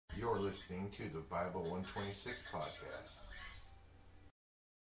You're listening to the Bible 126 podcast.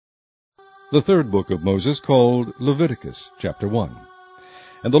 The third book of Moses, called Leviticus, chapter 1.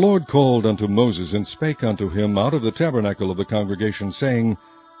 And the Lord called unto Moses, and spake unto him out of the tabernacle of the congregation, saying,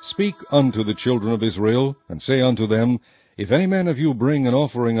 Speak unto the children of Israel, and say unto them, If any man of you bring an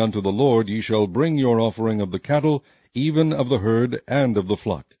offering unto the Lord, ye shall bring your offering of the cattle, even of the herd, and of the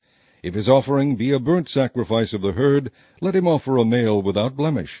flock. If his offering be a burnt sacrifice of the herd, let him offer a male without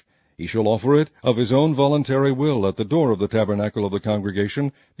blemish. He shall offer it of his own voluntary will at the door of the tabernacle of the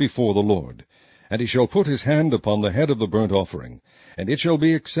congregation before the Lord. And he shall put his hand upon the head of the burnt offering, and it shall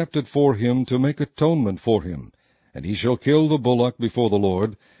be accepted for him to make atonement for him. And he shall kill the bullock before the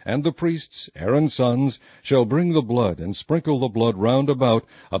Lord, and the priests, Aaron's sons, shall bring the blood, and sprinkle the blood round about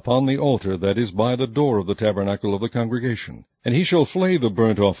upon the altar that is by the door of the tabernacle of the congregation. And he shall flay the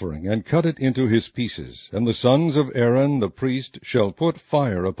burnt offering, and cut it into his pieces. And the sons of Aaron the priest shall put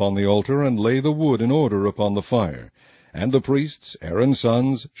fire upon the altar, and lay the wood in order upon the fire. And the priests, Aaron's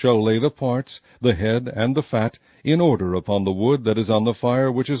sons, shall lay the parts, the head, and the fat, in order upon the wood that is on the fire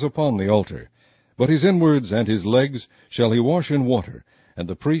which is upon the altar. But his inwards and his legs shall he wash in water, and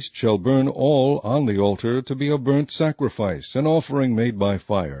the priest shall burn all on the altar to be a burnt sacrifice, an offering made by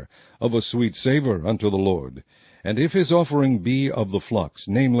fire, of a sweet savour unto the Lord. And if his offering be of the flocks,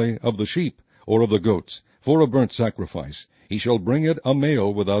 namely, of the sheep, or of the goats, for a burnt sacrifice, he shall bring it a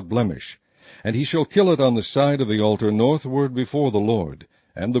male without blemish. And he shall kill it on the side of the altar northward before the Lord.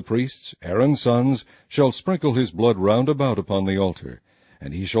 And the priests, Aaron's sons, shall sprinkle his blood round about upon the altar.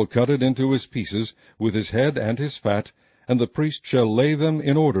 And he shall cut it into his pieces, with his head and his fat, and the priest shall lay them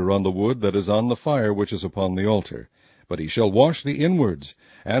in order on the wood that is on the fire which is upon the altar. But he shall wash the inwards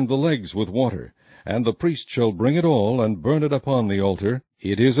and the legs with water, and the priest shall bring it all, and burn it upon the altar.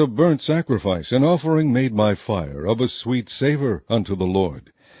 It is a burnt sacrifice, an offering made by fire, of a sweet savour unto the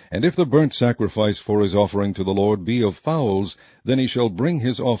Lord. And if the burnt sacrifice for his offering to the Lord be of fowls, then he shall bring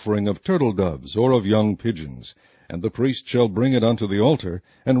his offering of turtle-doves, or of young pigeons. And the priest shall bring it unto the altar,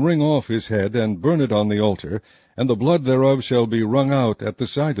 and wring off his head, and burn it on the altar, and the blood thereof shall be wrung out at the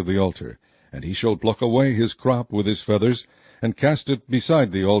side of the altar. And he shall pluck away his crop with his feathers, and cast it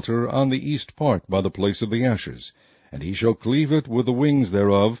beside the altar on the east part by the place of the ashes. And he shall cleave it with the wings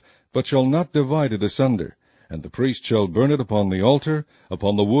thereof, but shall not divide it asunder. And the priest shall burn it upon the altar,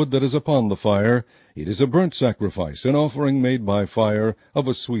 upon the wood that is upon the fire. It is a burnt sacrifice, an offering made by fire, of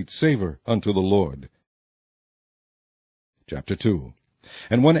a sweet savour unto the Lord. Chapter 2.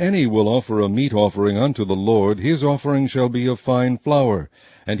 And when any will offer a meat offering unto the Lord, his offering shall be of fine flour,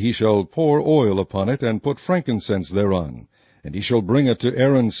 and he shall pour oil upon it, and put frankincense thereon. And he shall bring it to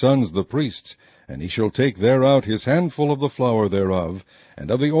Aaron's sons the priests, and he shall take thereout his handful of the flour thereof, and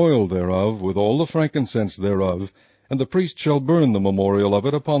of the oil thereof, with all the frankincense thereof, and the priest shall burn the memorial of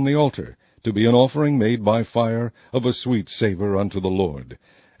it upon the altar, to be an offering made by fire, of a sweet savour unto the Lord.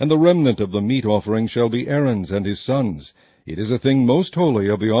 And the remnant of the meat offering shall be Aaron's and his sons'. It is a thing most holy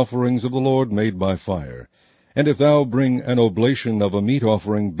of the offerings of the Lord made by fire. And if thou bring an oblation of a meat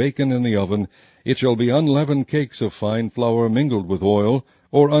offering baken in the oven, it shall be unleavened cakes of fine flour mingled with oil,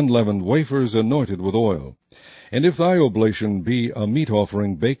 or unleavened wafers anointed with oil. And if thy oblation be a meat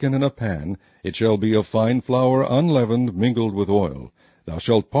offering baken in a pan, it shall be of fine flour unleavened mingled with oil. Thou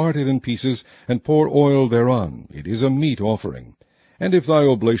shalt part it in pieces, and pour oil thereon. It is a meat offering. And if thy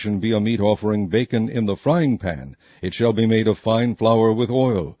oblation be a meat offering baken in the frying pan, it shall be made of fine flour with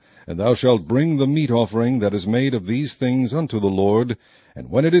oil. And thou shalt bring the meat offering that is made of these things unto the Lord. And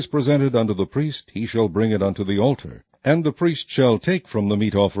when it is presented unto the priest, he shall bring it unto the altar. And the priest shall take from the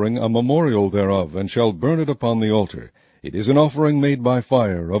meat offering a memorial thereof, and shall burn it upon the altar. It is an offering made by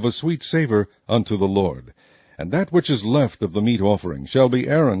fire, of a sweet savour unto the Lord. And that which is left of the meat offering shall be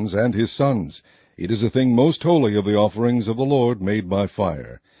Aaron's and his sons'. It is a thing most holy of the offerings of the Lord made by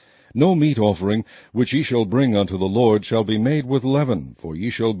fire. No meat offering which ye shall bring unto the Lord shall be made with leaven, for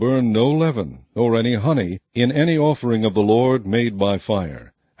ye shall burn no leaven, nor any honey, in any offering of the Lord made by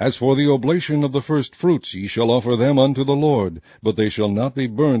fire. As for the oblation of the first fruits, ye shall offer them unto the Lord, but they shall not be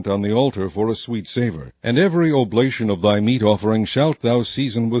burnt on the altar for a sweet savour. And every oblation of thy meat offering shalt thou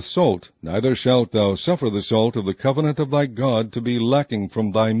season with salt, neither shalt thou suffer the salt of the covenant of thy God to be lacking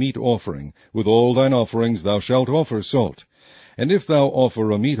from thy meat offering. With all thine offerings thou shalt offer salt. And if thou offer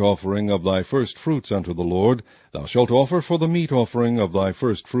a meat offering of thy first fruits unto the Lord, thou shalt offer for the meat offering of thy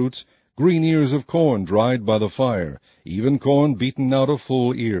first fruits green ears of corn dried by the fire, even corn beaten out of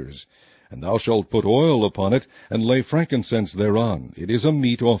full ears. And thou shalt put oil upon it, and lay frankincense thereon. It is a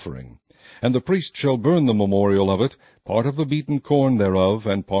meat offering. And the priest shall burn the memorial of it, part of the beaten corn thereof,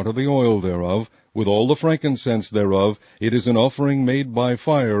 and part of the oil thereof, with all the frankincense thereof. It is an offering made by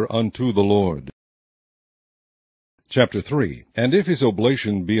fire unto the Lord. Chapter 3. And if his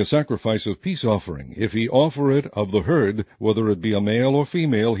oblation be a sacrifice of peace offering, if he offer it of the herd, whether it be a male or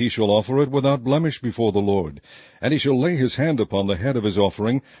female, he shall offer it without blemish before the Lord. And he shall lay his hand upon the head of his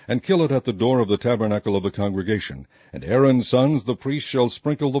offering, and kill it at the door of the tabernacle of the congregation. And Aaron's sons the priest shall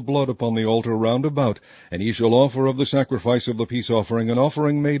sprinkle the blood upon the altar round about, and he shall offer of the sacrifice of the peace offering an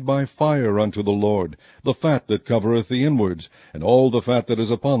offering made by fire unto the Lord, the fat that covereth the inwards, and all the fat that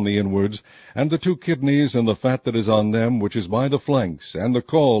is upon the inwards, and the 2 kidneys, and the fat that is on them, which is by the flanks, and the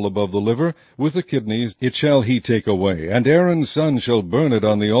caul above the liver, with the kidneys, it shall he take away. And Aaron's son shall burn it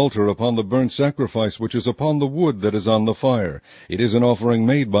on the altar upon the burnt sacrifice which is upon the wood that is on the fire. It is an offering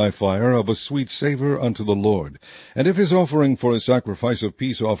made by fire, of a sweet savour unto the Lord. And if his offering for a sacrifice of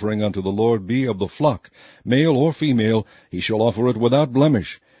peace offering unto the Lord be of the flock, male or female, he shall offer it without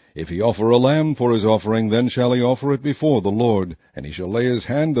blemish. If he offer a lamb for his offering, then shall he offer it before the Lord. And he shall lay his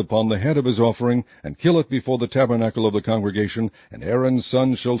hand upon the head of his offering, and kill it before the tabernacle of the congregation, and Aaron's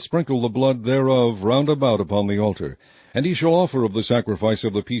son shall sprinkle the blood thereof round about upon the altar. And he shall offer of the sacrifice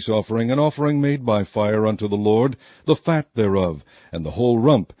of the peace offering an offering made by fire unto the Lord, the fat thereof, and the whole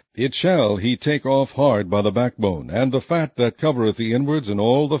rump. It shall he take off hard by the backbone, and the fat that covereth the inwards, and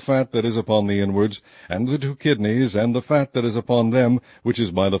all the fat that is upon the inwards, and the 2 kidneys, and the fat that is upon them, which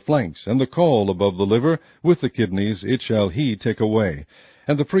is by the flanks, and the caul above the liver, with the kidneys, it shall he take away.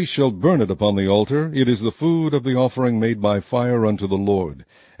 And the priest shall burn it upon the altar. It is the food of the offering made by fire unto the Lord.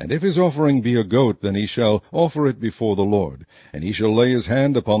 And if his offering be a goat, then he shall offer it before the Lord. And he shall lay his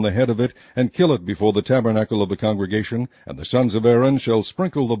hand upon the head of it, and kill it before the tabernacle of the congregation. And the sons of Aaron shall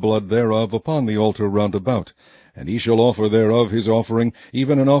sprinkle the blood thereof upon the altar round about. And he shall offer thereof his offering,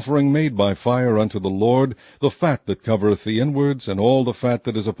 even an offering made by fire unto the Lord, the fat that covereth the inwards, and all the fat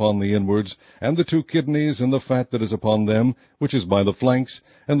that is upon the inwards, and the 2 kidneys, and the fat that is upon them, which is by the flanks,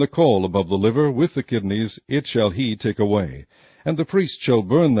 and the caul above the liver, with the kidneys, it shall he take away. And the priest shall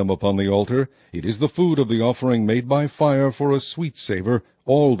burn them upon the altar. It is the food of the offering made by fire for a sweet savour.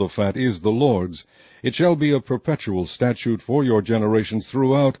 All the fat is the Lord's. It shall be a perpetual statute for your generations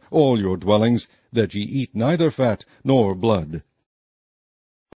throughout all your dwellings, that ye eat neither fat nor blood.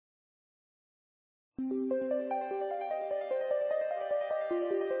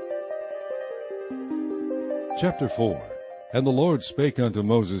 Chapter 4. And the Lord spake unto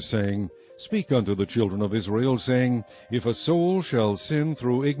Moses, saying, Speak unto the children of Israel, saying, If a soul shall sin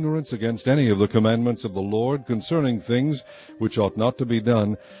through ignorance against any of the commandments of the Lord concerning things which ought not to be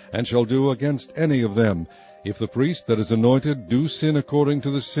done, and shall do against any of them, if the priest that is anointed do sin according to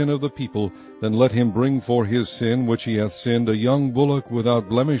the sin of the people, then let him bring for his sin which he hath sinned a young bullock without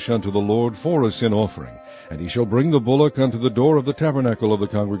blemish unto the Lord for a sin offering. And he shall bring the bullock unto the door of the tabernacle of the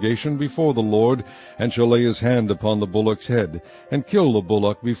congregation before the Lord, and shall lay his hand upon the bullock's head, and kill the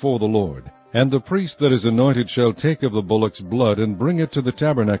bullock before the Lord. And the priest that is anointed shall take of the bullock's blood, and bring it to the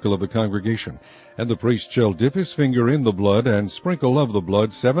tabernacle of the congregation. And the priest shall dip his finger in the blood, and sprinkle of the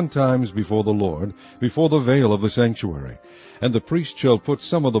blood 7 times before the Lord, before the veil of the sanctuary. And the priest shall put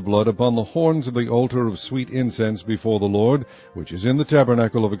some of the blood upon the horns of the altar of sweet incense before the Lord, which is in the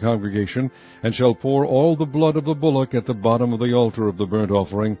tabernacle of the congregation, and shall pour all the blood of the bullock at the bottom of the altar of the burnt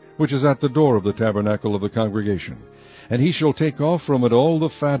offering, which is at the door of the tabernacle of the congregation. And he shall take off from it all the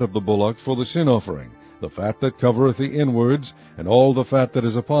fat of the bullock for the sin offering, the fat that covereth the inwards, and all the fat that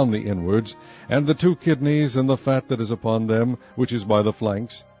is upon the inwards, and the 2 kidneys, and the fat that is upon them, which is by the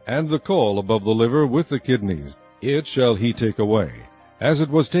flanks, and the caul above the liver with the kidneys. It shall he take away, as it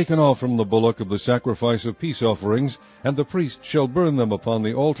was taken off from the bullock of the sacrifice of peace offerings, and the priest shall burn them upon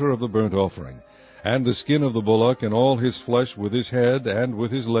the altar of the burnt offering. And the skin of the bullock, and all his flesh, with his head, and with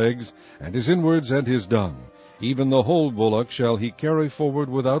his legs, and his inwards, and his dung, even the whole bullock shall he carry forward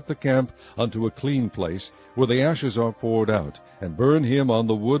without the camp unto a clean place, where the ashes are poured out, and burn him on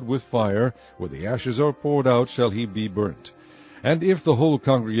the wood with fire. Where the ashes are poured out shall he be burnt. And if the whole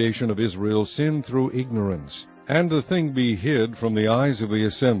congregation of Israel sin through ignorance, and the thing be hid from the eyes of the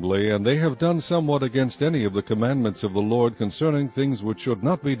assembly, and they have done somewhat against any of the commandments of the Lord concerning things which should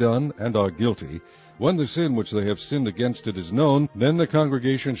not be done, and are guilty, when the sin which they have sinned against it is known, then the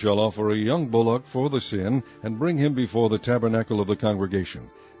congregation shall offer a young bullock for the sin, and bring him before the tabernacle of the congregation.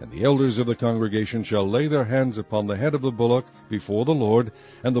 And the elders of the congregation shall lay their hands upon the head of the bullock before the Lord,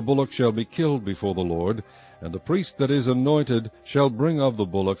 and the bullock shall be killed before the Lord. And the priest that is anointed shall bring of the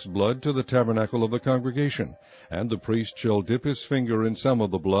bullock's blood to the tabernacle of the congregation. And the priest shall dip his finger in some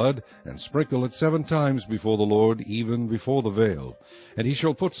of the blood, and sprinkle it 7 times before the Lord, even before the veil. And he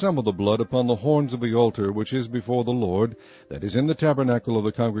shall put some of the blood upon the horns of the altar which is before the Lord, that is in the tabernacle of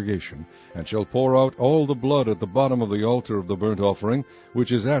the congregation, and shall pour out all the blood at the bottom of the altar of the burnt offering,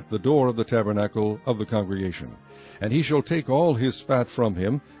 which is at the door of the tabernacle of the congregation. And he shall take all his fat from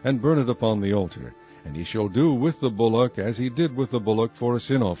him, and burn it upon the altar. And he shall do with the bullock as he did with the bullock for a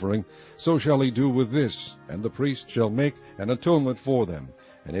sin offering, so shall he do with this, and the priest shall make an atonement for them,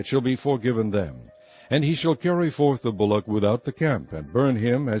 and it shall be forgiven them. And he shall carry forth the bullock without the camp, and burn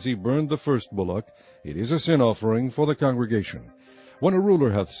him as he burned the first bullock. It is a sin offering for the congregation. When a ruler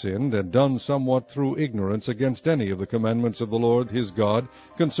hath sinned, and done somewhat through ignorance against any of the commandments of the Lord his God,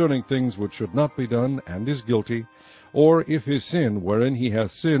 concerning things which should not be done, and is guilty, or if his sin wherein he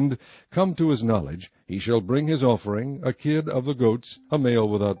hath sinned come to his knowledge, he shall bring his offering, a kid of the goats, a male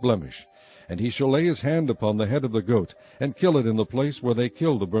without blemish. And he shall lay his hand upon the head of the goat, and kill it in the place where they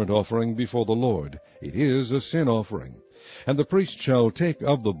kill the burnt offering before the Lord. It is a sin offering. And the priest shall take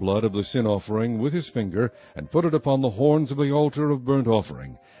of the blood of the sin offering with his finger, and put it upon the horns of the altar of burnt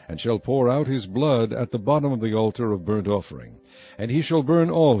offering, and shall pour out his blood at the bottom of the altar of burnt offering. And he shall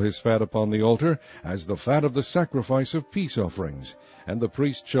burn all his fat upon the altar, as the fat of the sacrifice of peace offerings. And the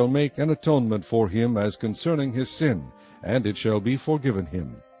priest shall make an atonement for him as concerning his sin, and it shall be forgiven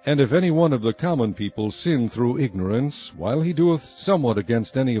him. And if any one of the common people sin through ignorance, while he doeth somewhat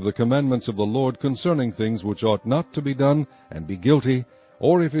against any of the commandments of the Lord concerning things which ought not to be done, and be guilty,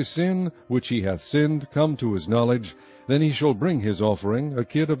 or if his sin which he hath sinned come to his knowledge, then he shall bring his offering, a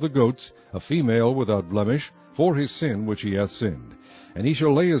kid of the goats, a female without blemish, for his sin which he hath sinned. And he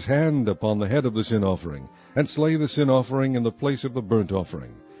shall lay his hand upon the head of the sin offering, and slay the sin offering in the place of the burnt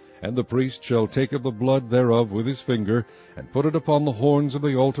offering. And the priest shall take of the blood thereof with his finger, and put it upon the horns of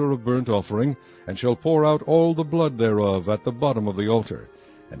the altar of burnt offering, and shall pour out all the blood thereof at the bottom of the altar.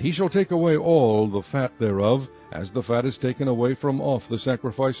 And he shall take away all the fat thereof, as the fat is taken away from off the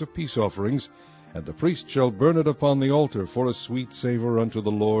sacrifice of peace offerings. And the priest shall burn it upon the altar for a sweet savour unto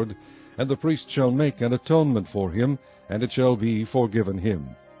the Lord. And the priest shall make an atonement for him, and it shall be forgiven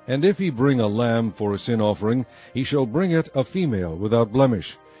him. And if he bring a lamb for a sin offering, he shall bring it a female without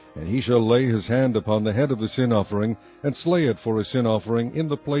blemish. And he shall lay his hand upon the head of the sin offering, and slay it for a sin offering in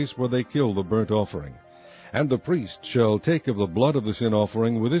the place where they kill the burnt offering. And the priest shall take of the blood of the sin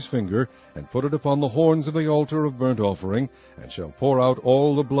offering with his finger, and put it upon the horns of the altar of burnt offering, and shall pour out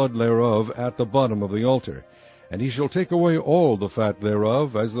all the blood thereof at the bottom of the altar. And he shall take away all the fat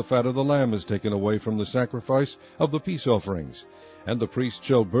thereof, as the fat of the lamb is taken away from the sacrifice of the peace offerings. And the priest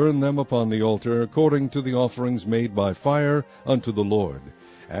shall burn them upon the altar, according to the offerings made by fire unto the Lord.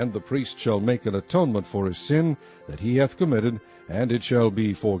 And the priest shall make an atonement for his sin that he hath committed, and it shall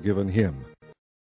be forgiven him.